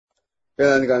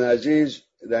بینندگان عزیز،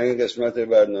 در این قسمت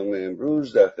برنامه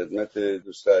امروز در خدمت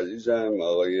دوست عزیزم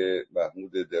آقای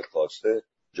محمود دلخاسته،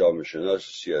 جامعه شناس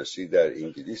سیاسی در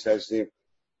انگلیس هستیم.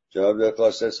 جناب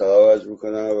دلخاسته، سلام عرض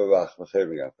میکنم و وقت بخیر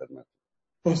میگم خدمت.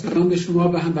 با سلام به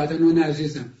شما و هموطنان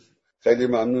عزیزم. خیلی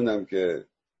ممنونم که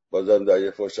بازم در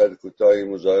یه فرصت کوتاهی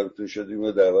مزاحمتون شدیم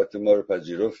و دعوت ما رو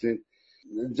پذیرفتین.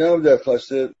 جناب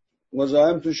دلخاسته،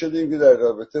 مزاحمتون شدیم که در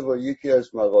رابطه با یکی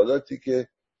از مقالاتی که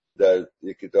در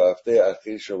یکی دو هفته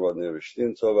اخیر شما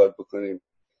نوشتین صحبت بکنیم.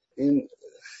 این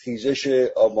خیزش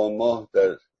آبان ماه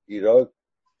در ایران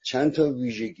چند تا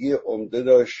ویژگی عمده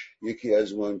داشت. یکی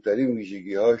از مهمترین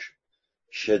ویژگی‌هاش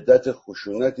شدت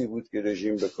خشونتی بود که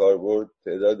رژیم به کار برد.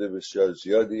 تعداد بسیار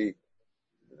زیادی،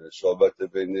 صحبت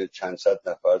بین چند صد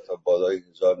نفر تا بالای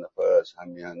 1000 نفر از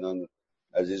همیهنان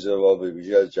عزیز ما به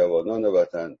ویژه از جوانان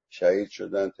وطن شهید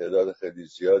شدن. تعداد خیلی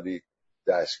زیادی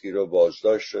دستگیر و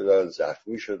بازداشت شدن،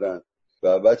 زخمی شدن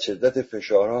و بعد شدت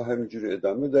فشارها همینجوری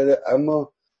ادامه داره.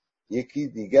 اما یکی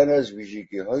دیگر از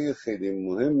ویژگی‌های خیلی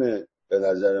مهم به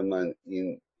نظر من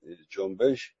این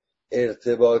جنبش،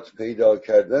 ارتباط پیدا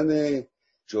کردن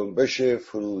جنبش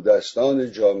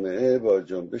فرودستان جامعه با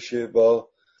جنبش با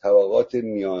طبقات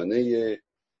میانه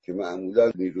که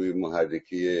معمولا نیروی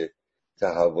محرکی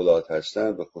تحولات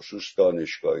هستند، به خصوص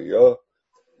دانشگاهی‌ها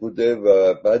بوده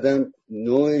و بعدم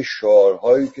نوع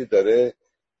شعارهایی که داره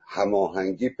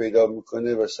هماهنگی پیدا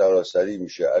میکنه و سراسری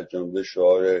میشه، از جمله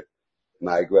شعار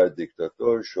مرگ بر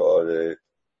دیکتاتور، شعار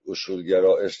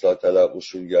اصولگرا، اصلاح طلب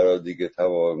اصولگرا دیگه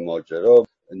تمام ماجرا،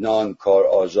 نان کار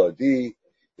آزادی.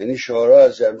 یعنی شعارها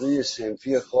از جنبه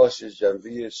صنفی خاص،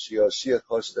 جنبه سیاسی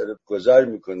خاص داره گذر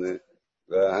میکنه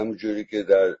و همونجوری که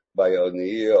در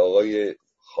بیانیه آقای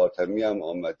خاتمی هم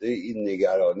آمده، این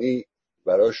نگرانی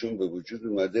براشون به وجود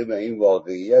اومده و این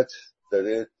واقعیت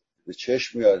داره به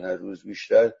چشم میاد هر روز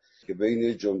بیشتر که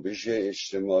بین جنبش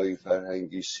اجتماعی،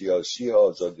 فرهنگی، سیاسی،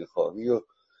 آزادیخواهی و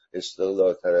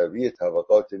استقلال طلبی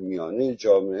طبقات میانه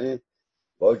جامعه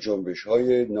با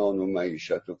جنبش‌های نان و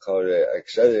معیشت و کار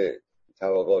اکثر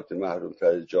طبقات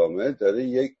محروم‌تر جامعه داره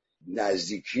یک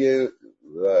نزدیکی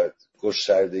و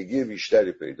گستردگی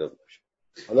بیشتری پیدا میشه.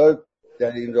 حالا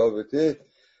در این رابطه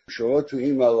شما تو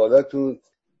این مقالتون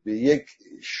به یک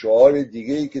شعار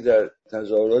دیگه‌ای که در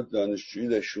تظاهرات دانشجویی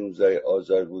در 16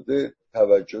 آذر بوده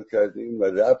توجه کردیم و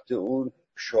ربط اون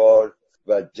شعار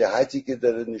و جهتی که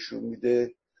داره نشون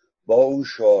میده با اون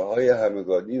شعارهای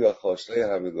همگانی و خواستهای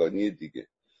همگانی دیگه.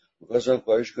 می‌خواستم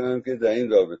خواهش کنم که در این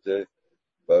رابطه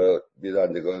برای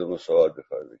بینندگان ما صحبت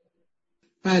بفرمایید.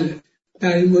 بله،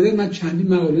 در این مورد من چندین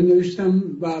مقاله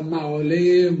نوشتم و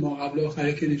مقاله ما قبل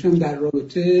آخری که نوشتم در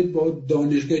رابطه با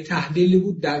دانشگاه تحلیلی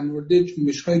بود در مورد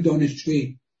جنبش‌های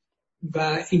دانشجویی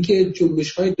و اینکه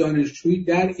جنبش‌های دانشجویی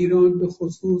در ایران به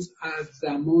خصوص از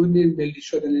زمان ملی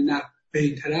شدن نفت به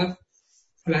این طرف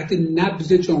حالت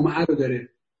نبض جامعه رو داره.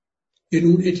 یعنی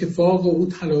اون اتفاق و اون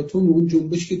تلاطم و اون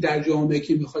جنبشی که در جامعه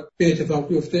که میخواد به اتفاق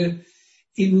بیفته،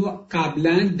 اینو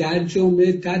قبلا در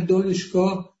جامعه، در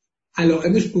دانشگاه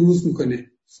علائمش بروز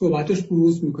میکنه، صحبتش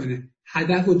بروز میکنه،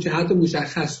 هدف و جهت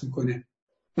مشخص میکنه.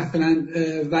 مثلا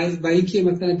و اینکه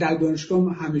مثلا در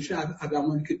دانشگاه همیشه از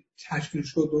زمانی که تشکیل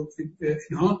شد و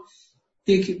اینها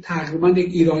تقریبا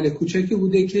یک ایران کوچکی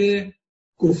بوده که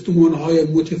گفتمانهای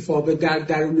متفاوت در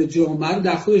درون جامعه رو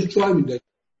در خودش جا میداد،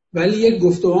 ولی یک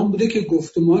گفتمان بوده که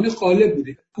گفتمان غالب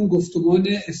بوده. اون گفتمان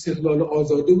استقلال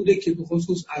آزادی بوده که به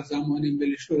خصوص از زمان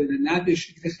ملی شدن نفت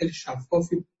شکل خیلی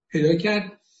شفافی پیدا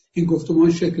کرد. این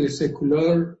گفتمان شکل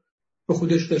سکولار به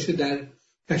خودش داشته،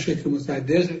 در شکل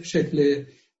مصدق، شکل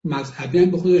مذهبی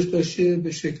هم به خودش داشته،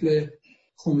 به شکل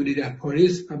خمینی در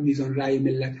پاریس و میزان رأی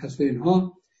ملت هست و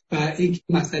اینها. و این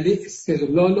مسئله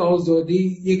استقلال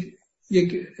آزادی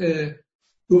یک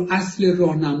دو اصل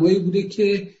راهنمایی بوده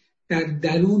که در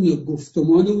درون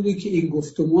گفتمان بوده که این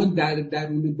گفتمان در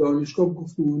درون دانشگاه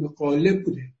گفتمان غالب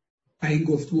بوده و این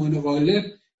گفتمان غالب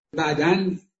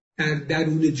بعداً در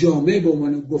درون جامعه به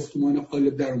عنوان گفتمان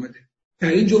غالب در اومده.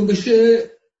 در این جنبش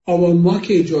آبان ماه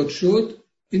که ایجاد شد،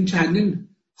 این چندین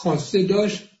خواسته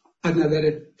داشت. از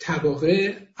نظر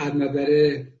طبقه، از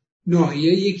نظر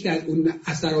ناحیه، یکی از اون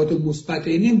اثرات مثبت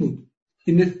این بود.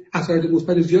 این اثرات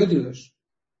مثبت زیادی داشت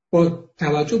با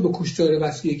توجه به کشتار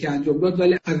وسیعی که انجام داد،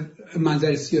 ولی از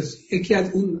منظر سیاسی یکی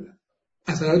از اون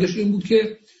اثراتش این بود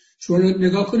که شما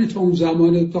نگاه کنید تا اون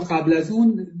زمان، تا قبل از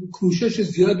اون کوشش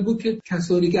زیاد بود که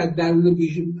کسانی که از درون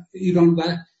ایران و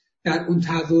در اون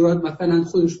تظاهرات مثلا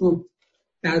خودشون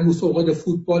در مسابقات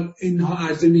فوتبال اینها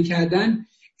عرضه می‌کردن،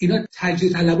 اینا تجزیه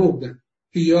طلبه بودن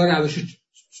که یا روش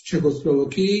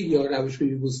چکسلواکی یا روش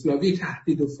یوگسلاوی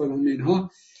تهدید و فلان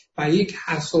اینها. و یک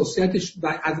حساسیتش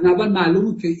از اول معلوم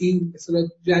بود که این مثلا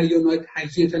جریانات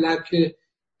تجزیه طلب که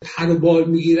پر و بال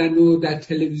میگیرن و در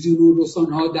تلویزیون و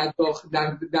رسانه‌ها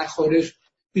در خارج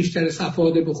بیشتر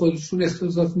صفحات به خودشون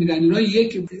اختصاص میدن، اینا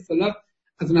یک اصطلاح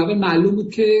از اول معلوم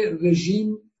بود که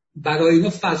رژیم برای اینا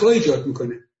فضا ایجاد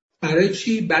میکنه. برای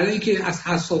چی؟ برای اینکه از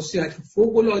حساسیت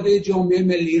فوق‌العاده جامعه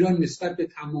ملی ایران نسبت به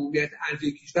تمامیت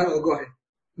ارضی کشور آگاهه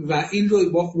و این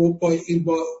رو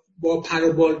با پر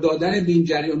و بال دادن به این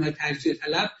جریان‌های تجزیه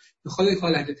طلب میخواد یک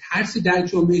حالت ترسی در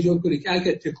جامعه ایجاد کنه که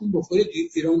اگر تکون بخوره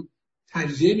ایران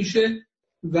تجزیه میشه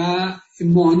و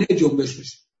مانع جنبش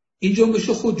میشه. این جنبش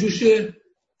خودجوش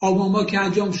آبان که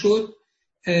انجام شد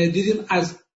دیدیم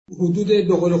از حدود به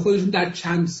قول خودشون در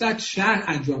چند صد شهر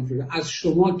انجام شده، از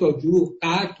شمال تا جنوب،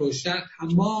 غرب تا شرق،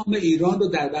 تمام ایران رو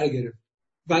در بر گرفت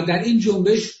و در این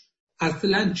جنبش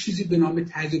اصلا چیزی به نام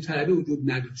تجزیه طلبی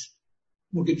وجود نداشت.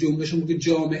 موقع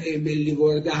جامعه ملی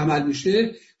وارد عمل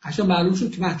میشه قشنگ معلوم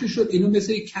شد که وقتی شد اینو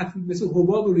مثل کف مثل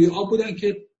حباب روی آب بودن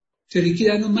که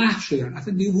ترکیدن و محو شدن،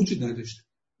 اصلا دیگه وجود نداشت.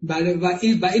 و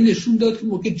این نشون داد که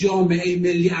موقع جامعه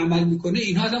ملی عمل میکنه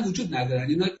اینها اصلا وجود ندارن،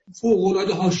 اینا فوق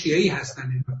العاده حاشیه‌ای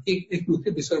هستن. یک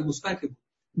نکته بسیار مثبت بود.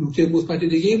 نکته مثبت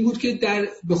دیگه این بود که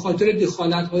به خاطر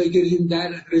دخالت‌هایی که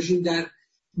رژیم در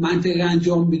منطقه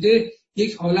انجام میده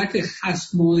یک حالت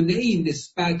خصمانه‌ای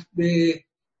نسبت به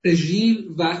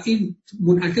رژیم و این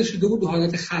منعکس شده بود به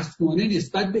حالت خصمانه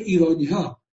نسبت به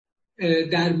ایرانی‌ها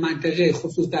در منطقه،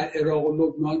 خصوص در عراق و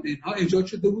لبنان اینها ایجاد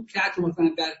شده بود که حتی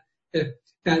مثلا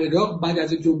در عراق بعد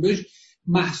از جنبش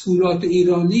محصولات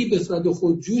ایرانی به صورت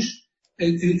خودجوش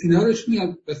اینا روش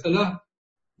میاد به اصطلاح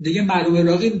دیگه مردم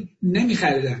عراقی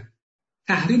نمیخریدن،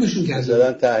 تحریمشون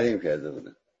کردن، تحریم کرده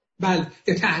بودن. بله،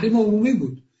 تحریم عمومی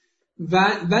بود.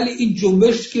 ولی این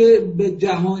جنبش که به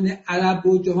جهان عرب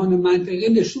و جهان منطقه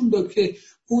نشون داد که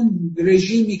اون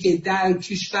رژیمی که در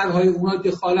کشورهای اونا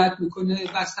دخالت میکنه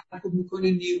و سرکوب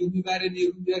میکنه، نیرو میبره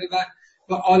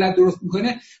و آلت درست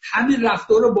میکنه، همین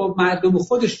رفتار رو با مردم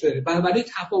خودش داره. بنابراین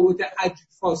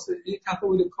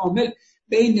تفاوت کامل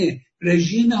بین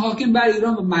رژیم حاکم بر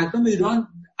ایران و مردم ایران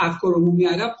افکار عمومی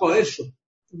عرب قائل شد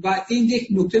و این یک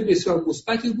نکته بسیار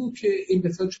مثبتی بود که این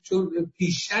مثلا چون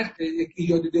پیش شرط یک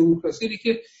ایجاد دموکراسی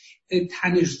که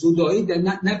تنش زدایی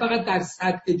نه فقط در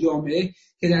سطح جامعه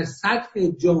که در سطح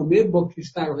جامعه با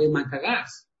کشورهای منطقه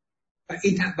است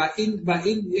و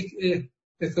این یک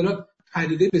مثلا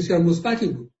پدیده بسیار مثبتی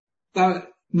بود. و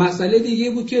مسئله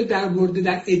دیگه بود که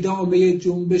در ادامه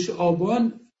جنبش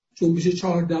آبان، جنبش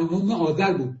 14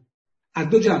 آذر بود، از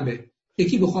دو جنبه.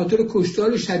 یکی به خاطر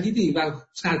کشتار شدیدی و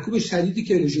سرکوب شدیدی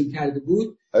که رژیم کرده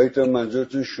بود. ایتون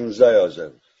منظورتون 16 آذر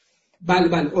بود؟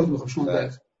 بله عذر میخوام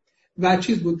 16 و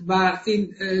چیز بود و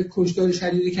این کشتار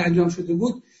شدیدی که انجام شده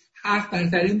بود حرف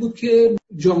بر این بود که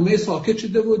جامعه ساکت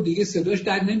شده بود، دیگه صداش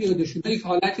در نمیادش. یک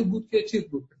حالتی بود که چیز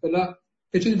بود مثلا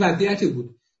چنین وضعیتی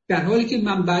بود، در حالی که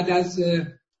من بعد از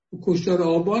کشتار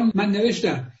آبان من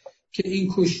نوشتم که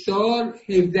این کشتار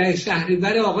 17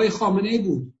 شهریور آقای خامنه‌ای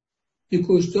بود، این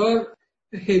کشتار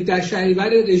 17 شهریور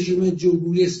رژیم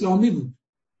جمهوری اسلامی بود،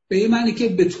 به این معنی که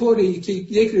به طوری که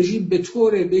یک رژیم به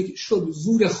طور شد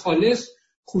زور خالص،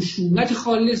 خشونت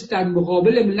خالص در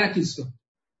مقابل ملت ایستاد.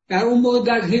 در اون موقع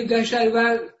در 17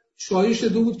 شهریور شایع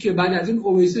شده بود که بعد از این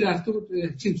اویسی رفته بود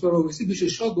تیمسار اویسی پیش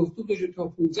شاه گفته بود تا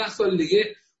 15 سال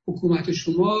دیگه حکومت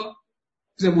شما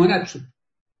ضمانت شد.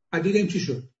 و دیدیم چی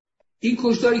شد. این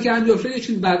کشتاری که انجام شد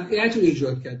چون وضعیت رو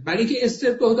ایجاد کرد. برای اینکه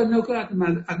استبداد نکنه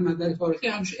از منظر تاریخی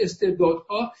همیشه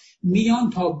استبدادها میان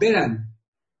تا برن،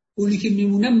 اونی که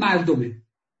میمونه مردمه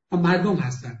و مردم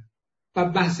هستن و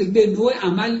بستگی به نوع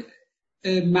عمل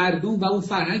مردم و اون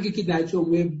فرهنگی که در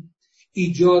جامعه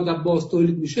ایجاد و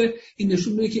بازتولید میشه، این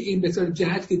نشون میده که این به صورت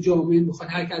جهت که جامعه میخواد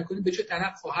حرکت کنه به چه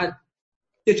طرف خواهد.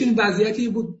 یه چنین وضعیتی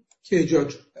بود که ایجاد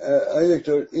شد. آقای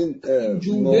دکتر این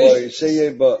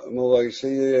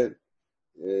مقایسه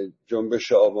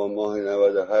جنبش آبان ماه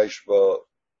 98 با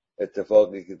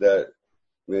اتفاقی که در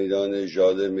میدان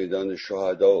ژاله، میدان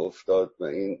شهدا افتاد و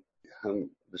این هم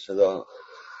به صدا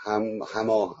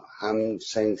هم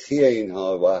سنخی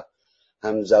اینها و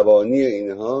هم زبانی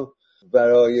اینها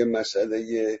برای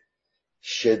مسئله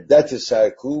شدت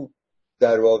سرکوب،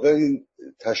 در واقع این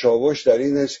تشابهش در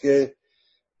این است که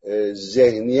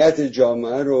ذهنیت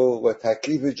جامعه رو و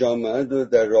تکلیف جامعه رو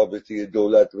در رابطه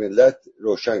دولت ملت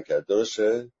روشن کرد.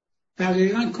 درسته؟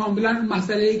 دقیقاً کاملا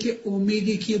مسئله که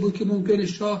امیدی که بود که ممکنه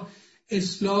شاه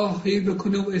اصلاحی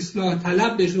بکنه و اصلاح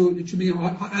طلب بشه، چون میگم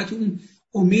حتی اون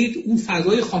امید، اون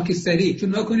فضای خاکستری،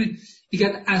 چون نکنید یکی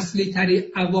از اصلی ترین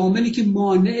عواملی که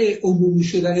مانع عمومی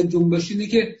شدن جنبش اینه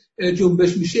که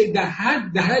جنبش میشه در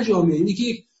هر جامعه، اینه که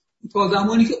تا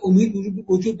زمانی که امید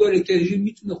وجود داره که رژیم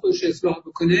میتونه خودش اصلاح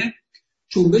بکنه،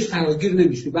 جنبش فراگیر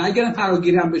نمیشه. و اگر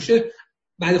فراگیر هم بشه،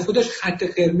 بعد خودش خط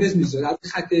قرمز میذاره،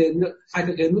 خط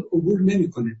قرمز عبور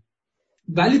نمیکنه.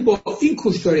 ولی با این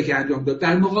کشتاری که انجام داد،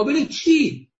 در مقابل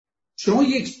چی؟ شما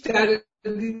یک در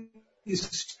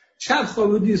شب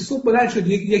خوابیدی، صبح بلند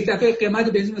شدی، یک دفعه قیمت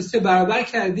بنزین 3 برابر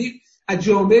کردی، از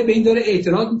جامعه به این داره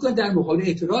اعتراض میکنه. در مقابل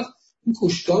اعتراض این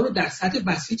کشتار رو در سطح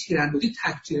وسیع تیراندازی،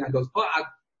 تک تیراندازها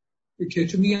که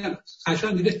چون میگن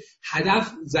خشن دیده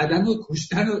هدف زدن و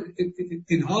کشتن و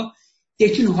اینها،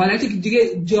 یک حالتی که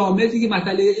دیگه جامعه دیگه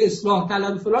مسئله اصلاح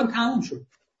طلب فلان تموم شد.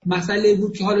 مسئله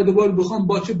بود که حالا دوباره بخوام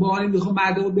با چه بهانه‌ای بخوام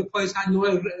مردم رو به پای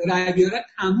صندوق رای بیارن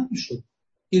تموم شد.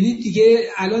 یعنی دیگه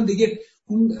الان دیگه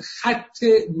اون خط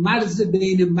مرز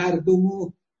بین مردم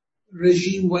و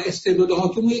رژیم و استبداد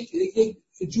حاکم یک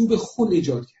جوب خون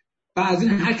ایجاد کرد و از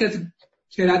این حرکت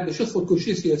که رد بشه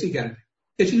خودکشی سیاسی کرده.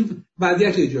 چه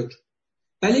وضعیت ایجاد شد.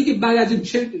 ولی اینکه بعد از این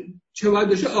چه باید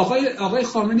بشه، آقای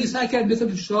خامنه‌ای سعی کرد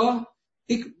مثل شاه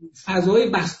یک فضای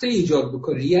بسته ایجاد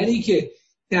بکنه. یعنی که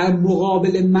در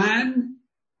مقابل من،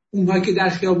 اونهایی که در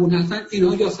خیابون هستن،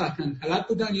 اینا یا سلطنت طلب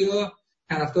بودن یا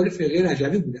طرفدار فرقه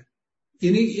رجبی بودن.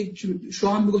 یعنی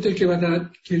شاه هم میگفت که مثلا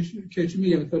که چی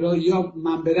میگم مثلا یا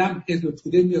من برم حزب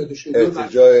توده میاد شده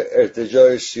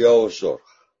ارتجاع سیاه و سرخ.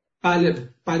 بله،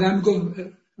 بعدم میگفت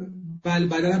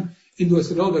بعدم این دو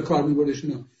اصطلاح به کار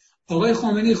میبردشون. آقای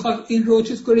خامنه‌ای خواست این رو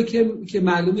چیز کنه که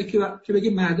مردم که بگه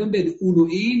مردم بین اون و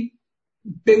این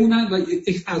بمونن و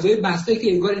یک فضای بسته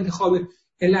که انگار انتخاب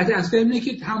علت اصلی اینه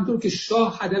که همونطور که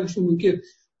شاه هدفشون بود که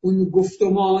اون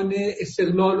گفتمان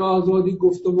استقلال و آزادی،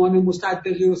 گفتمان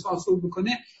مصدقی رو سانسور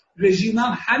بکنه، رژیم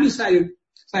هم همین سعی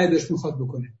داشت میخواد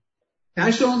بکنه.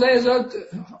 16,000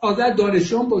 آزاد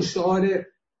دانشجویان با شعار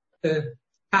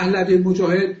پهلوی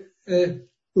مجاهد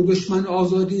به دشمن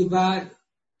آزادی و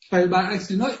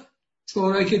برعکس اینا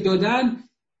شعارهایی که دادن،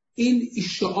 این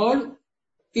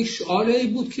شعاری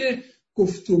بود که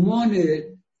گفتمان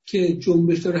که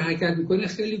جنبش داره حرکت میکنه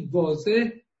خیلی واضح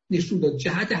نشون داد،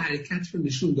 جهت حرکت رو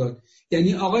نشون داد.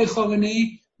 یعنی آقای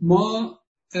خامنه‌ای ما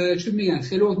چه میگن،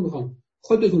 خیلی وقت میخوام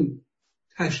خودتون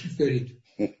تشریف دارید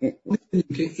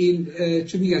که این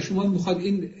چه میگن، شما میخواد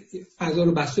این فضا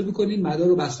رو بسته بکنید، مدار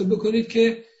رو بسته بکنید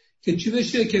که چی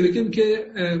بشه، که بگیم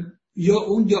که یا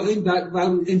اون یا این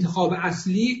و انتخاب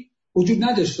اصلی وجود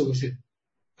نداشته باشه.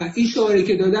 و این شعاری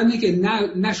که دادن اینه که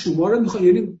نه شما رو میخواد،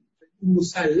 یعنی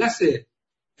مثلث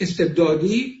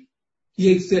استبدادی،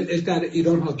 یک در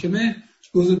ایران حاکمه،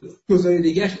 گزاره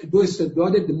دیگه دو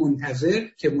استبداد منتظر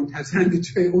که منتظرن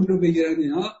که اون رو بگیرن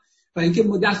اینا، و اینکه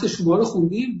ما دست شما رو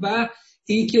خوندیم و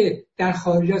اینکه در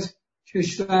خارج از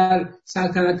کشور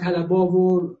سلطنت طلبا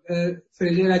و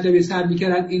فرقه رجبی سر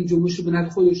میکردن این جنبش رو به نفع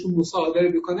خودشون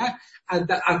مصادره بکنن، از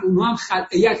اونها هم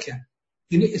خلعیت کرد.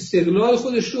 یعنی استقلال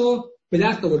خودش رو به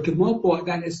دست آورد که ما با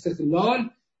در استقلال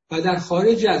و در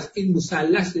خارج از این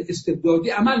مثلث استبدادی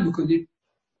عمل میکنیم.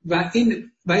 و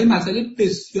این مسئله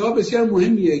بسیار بسیار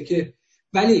مهمیه که،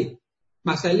 ولی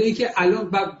مسئله که الان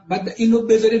بعد اینو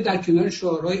بذاریم در کنار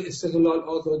شعارهای استقلال،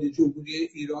 آزادی، جمهوری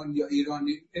ایران یا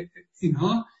ایرانی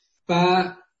اینها، و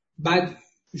بعد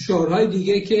شعارهای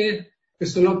دیگه که به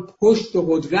اصطلاح پشت به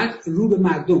قدرت رو به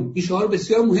مردم. این شعار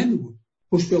بسیار مهمی بود.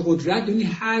 پشت به قدرت یعنی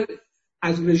هر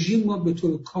از رژیم ما به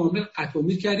طور کامل قطع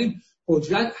امید کردیم.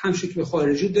 قدرت هم شکل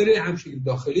خارجی داره هم شکل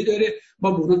داخلی داره،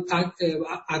 ما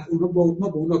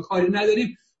به اونا کاری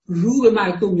نداریم. رو به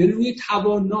مردم یعنی روی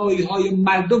توانایی‌های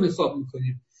مردم حساب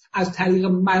میکنیم، از طریق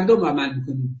مردم عمل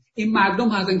میکنیم. این مردم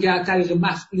هستن که از طریق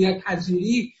مسئولیت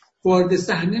پذیری وارد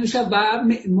صحنه میشن و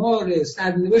معمار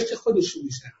سرنوشت خودشون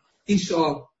میشن. این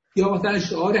شعار یا مثلا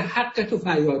شعار حق تو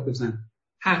فریاد بزن،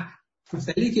 حق.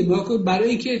 مثلا که ما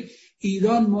برای که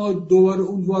ایران ما دوباره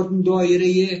اون دایره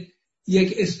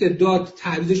یک استبداد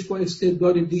تعویضش با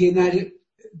استبداد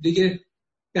دیگه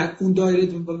در اون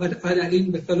دایره و در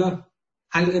این به اصطلاح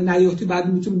حلقه نیافتی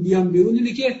بعد میتونیم بیام بیرون،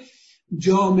 اینه که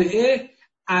جامعه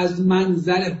از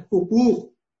منظر حقوق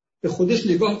به خودش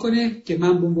نگاه کنه که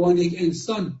من به عنوان یک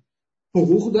انسان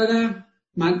حقوق دارم،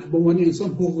 من به عنوان انسان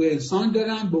حقوق انسان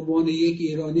دارم، به عنوان یک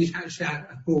ایرانی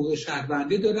حقوق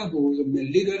شهروندی دارم، حقوق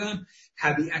ملی دارم،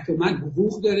 طبیعت من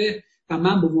حقوق داره و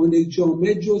من به عنوان یک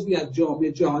جامعه جزئی از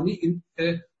جامعه جهانی این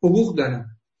حقوق دارم.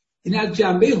 این از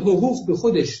جنبه حقوق به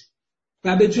خودش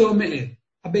و به جامعه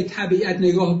و به طبیعت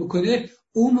نگاه بکنه،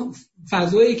 اون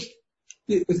فضایی که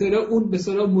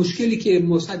مثلا مشکلی که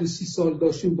ما 130 سال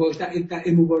داشتیم باش در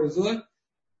این مبارزات،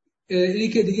 اینی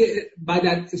که دیگه بعد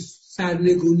از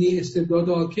سرنگونی استبداد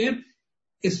حاکم،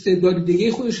 استبداد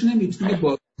دیگه خودش نمیتونه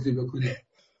بازی بکنه،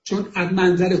 چون از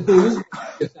منظر حقوق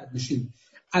جسد میشیم.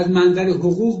 از منظر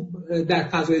حقوق در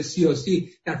فضای سیاسی،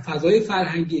 در فضای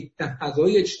فرهنگی، در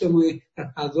فضای اجتماعی،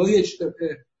 در فضای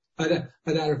و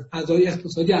در فضای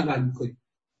اقتصادی عمل میکنیم.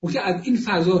 که از این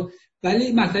فضا،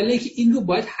 ولی مسئله که این رو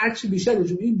باید هرچی بیشتر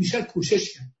روش این بیشتر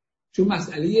کوشش کرد، چون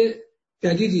مسئله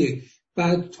جدیدیه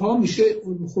و تا میشه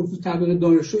خصوص طبقه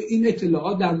دانشجو این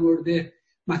اطلاعات در مورد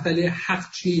مسئله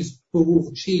حق چیست،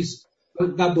 حقوق چیست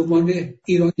و به عنوان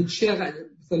ایرانی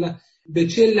مثلا به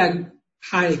چه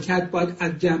حرکت باید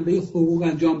از جنبه حقوق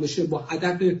انجام بشه، با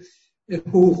هدف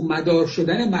حقوق مدار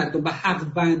شدن مردم و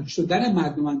حق بند شدن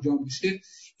مردم انجام بشه،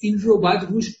 این رو باید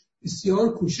روش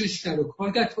بسیار کوشش کرد و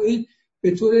کار کرد تا این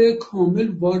به طور کامل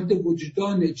وارد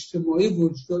وجدان اجتماعی،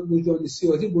 وجدان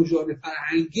سیاسی، وجدان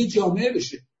فرهنگی جامعه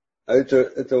بشه.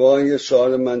 اتفاقا یه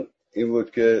سوال من این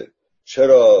بود که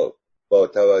چرا با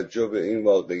توجه به این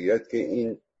واقعیت که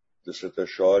این دو تا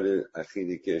شعار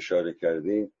اخیری که اشاره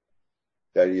کردین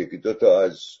در یکی دو تا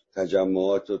از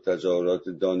تجمعات و تظاهرات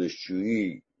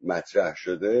دانشجویی مطرح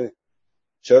شده،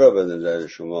 چرا به نظر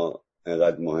شما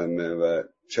اینقدر مهمه و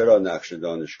چرا نقش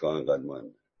دانشگاه اینقدر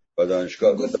مهمه و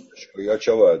دانشگاه یا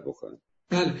چه باید بکنه؟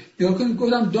 بله، یا کنید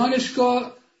گفتم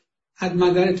دانشگاه از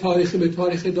منظر تاریخی به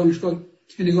تاریخ دانشگاه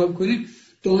که نگاه کنید،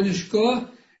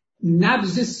 دانشگاه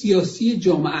نبض سیاسی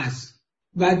جامعه است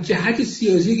و جهت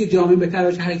سیاسی که جامعه به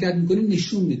طرفش حرکت میکنه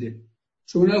نشون میده.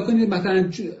 شما نگاه کنید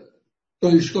مثلا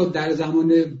دانشگاه در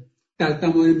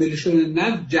زمان ملی شدن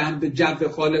نه جنب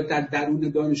غالب در درون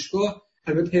دانشگاه،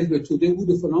 البته حزب توده بود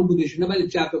و فلان بودش نه، ولی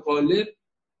جنب غالب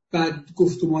و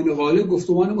گفتمان غالب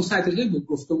گفتمان مصدقه بود،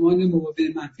 گفتمان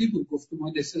مبادله منفی بود،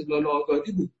 گفتمان استقلال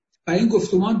آزادی بود و این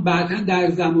گفتمان بعداً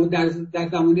در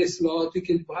زمان اصلاحاتی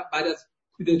که بعد از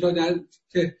کودتا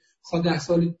که در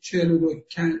سال 42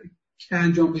 که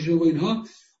انجام بشه و اینها،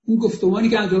 اون گفتمانی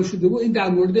که انجام شده بود این در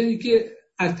مورد اینکه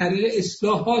از طریق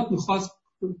اصلاحات می‌خواست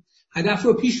هدف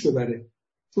رو پیش ببره.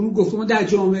 چون گفتمان در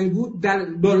جامعه بود، در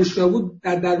دانشگاه بود،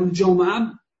 در درون جامعه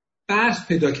هم بحث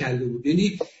پیدا کرده بود.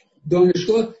 یعنی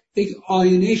دانشگاه یک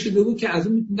آینه شده بود که از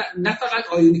اون نه فقط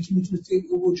آینه که میتونه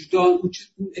وجدان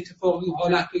اون اتفاقی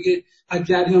حالت بگه از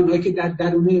جریان‌هایی که در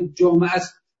درون جامعه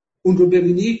است اون رو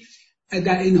ببینی،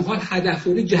 در این حال هدف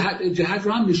رو جهت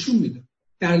رو هم نشون میده.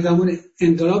 در زمان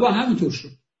انقلاب همینطور شد.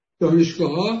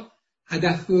 دانشگاه‌ها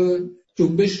هدف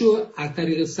جنبش رو از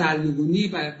طریق سرنگونی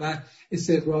و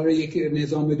استقرار یک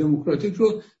نظام دموکراتیک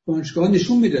رو دانشگاه‌ها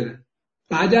نشون میدادن.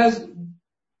 بعد از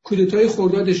کودتای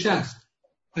خرداد 60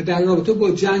 و در رابطه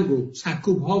با جنگ و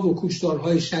سرکوب‌ها و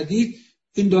کشتارهای شدید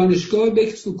این دانشگاه به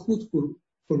یک سکوت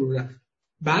فرو رفت.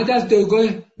 بعد از دادگاه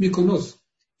میکنوس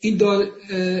این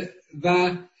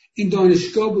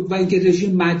دانشگاه بود و این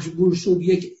رژیم مجبور شد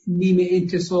یک نیمه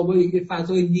انتصابی، یک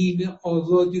فضای نیمه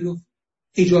آزادی رو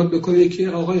ایجاد بکنه که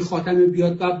آقای خاتمی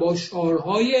بیاد و با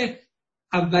شعارهای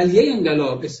اولیه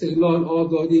انقلاب، استقلال،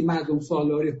 آزادی،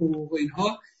 مردمسالاری، حقوق و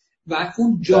اینها و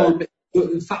اون جامعه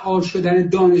فعال شدن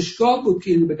دانشگاه بود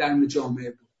که این به درون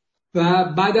جامعه بود.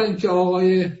 و بعد از اینکه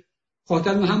آقای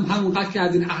خاتمی همونقدر که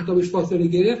از این اهدافش فاصله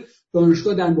گرفت،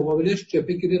 دانشگاه در مقابلش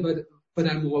جبهه گرفت و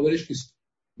در مقابلش نیست.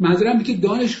 منظورم اینه که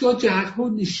دانشگاه جهت‌ها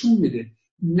نشون میده،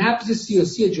 نبض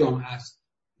سیاسی جامعه است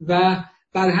و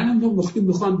بر همین نکته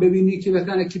میخوام ببینی که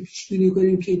مثلا که پیش بینی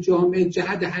کنیم که جامعه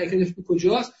جهت حرکتش به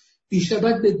کجاست، بیشتر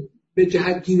باید به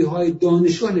جهتگیری‌های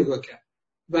دانشگاه نگاه کرد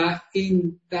و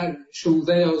این در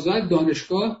 16 آذر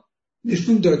دانشگاه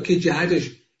نشون داد که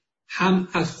جهتش هم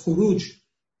از خروج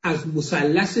از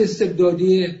مثلث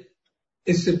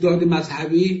استبداد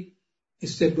مذهبی،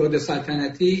 استبداد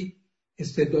سلطنتی،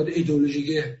 استبداد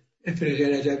ایدئولوژیک افریقی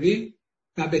رجوی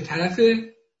و به طرف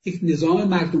یک نظام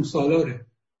مردمسالاره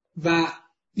و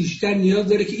بیشتر نیاز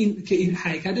داره که این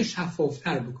حرکت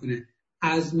شفافتر بکنه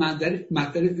از منظر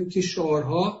که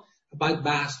شعارها بعد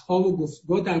بحث‌ها و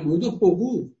گفتگوها در مورد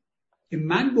حقوق که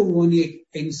من به عنوان یک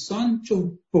انسان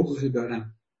چون حقوقی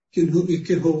دارم که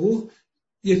حقوق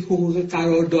یک حقوق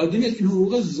قراردادی نیست، این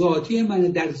حقوق ذاتی من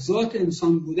در ذات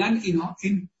انسان بودن،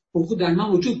 این حقوق در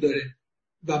من وجود داره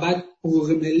و بعد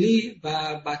حقوق ملی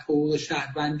و بعد حقوق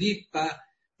شهروندی و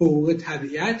حقوق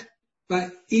طبیعت و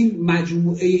این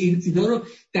مجموعه اینا رو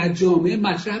در جامعه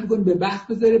مطرح بکنه، به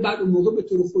بحث بذاره، بعد اون موقع به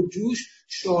طور خودجوش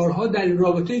شعارها در این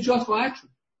رابطه ایجاد خواهد شد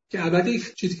که البته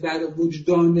چیزی که در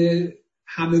وجدان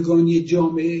همگانی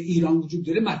جامعه ایران وجود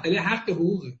داره مسئله حق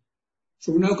حقوقه.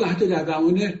 شما نگاه حتی در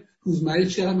زمان روزمره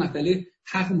چقدر مسئله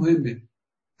حق مهمه،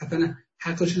 مثلا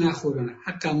حقش نخورن،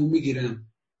 حقمو میگیرم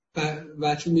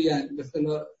و چون میگن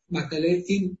مثلا مسئله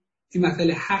این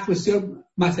مسئله حق بسیار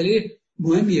مسئله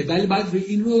مهمیه، ولی بعد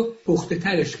این رو پخته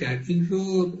ترش کرد، این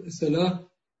رو اصطلاح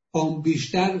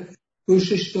بیشتر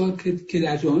روشش داد که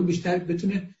در جامعه بیشتر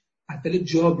بتونه مسئله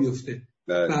جا بیفته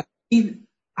و این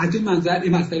از این منظر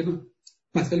این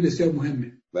مسئله بسیار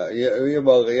مهمه. و یه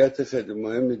واقعیت خیلی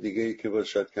مهم دیگه ای که باز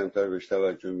شاید کمتر بهش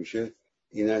توجه میشه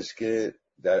این است که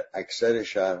در اکثر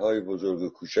شهرهای بزرگ و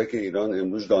کوچک ایران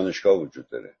امروز دانشگاه وجود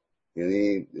داره.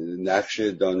 یعنی نقش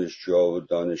دانشجوها و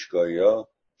دانشگاهی‌ها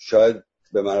شاید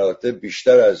به مراتب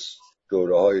بیشتر از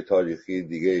دوره‌های تاریخی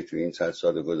دیگه تو این 100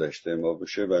 سال گذشته ما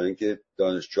بشه، برای اینکه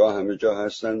دانشجوها همه جا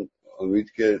هستن.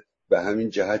 امید که به همین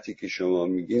جهتی که شما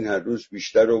میگین هر روز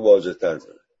بیشتر و واضح‌تر بشه.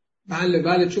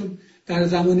 بله چون در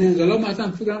زمان انقلاب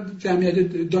مثلا فکر کنم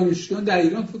جمعیت دانشجویان در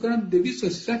ایران فکر کنم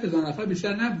 200 هزار نفر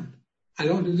بیشتر نبود.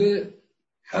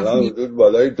 الان حدود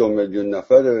بالای 2 میلیون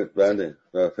نفره. بله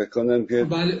و فکر کنم که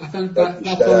اصلا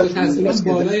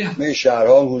بالای همه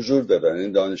شهرها هم حضور دارن.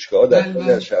 این دانشگاه‌ها در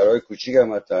خیلی از شهرهای کوچیک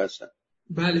هم حتی هستن.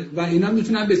 بله و اینا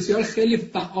میتونن بسیار خیلی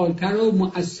فعالتر و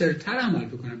مؤثرتر عمل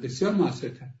بکنن، بسیار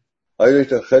مؤثرتر. آقای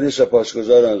دکتر خیلی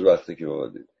سپاسگزارم از وقتی که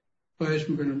آوردید. خواهش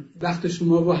میکنم. وقت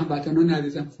شما و هموطنان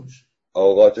عزیزم خوش.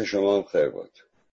 اوقات شما هم خیر باد.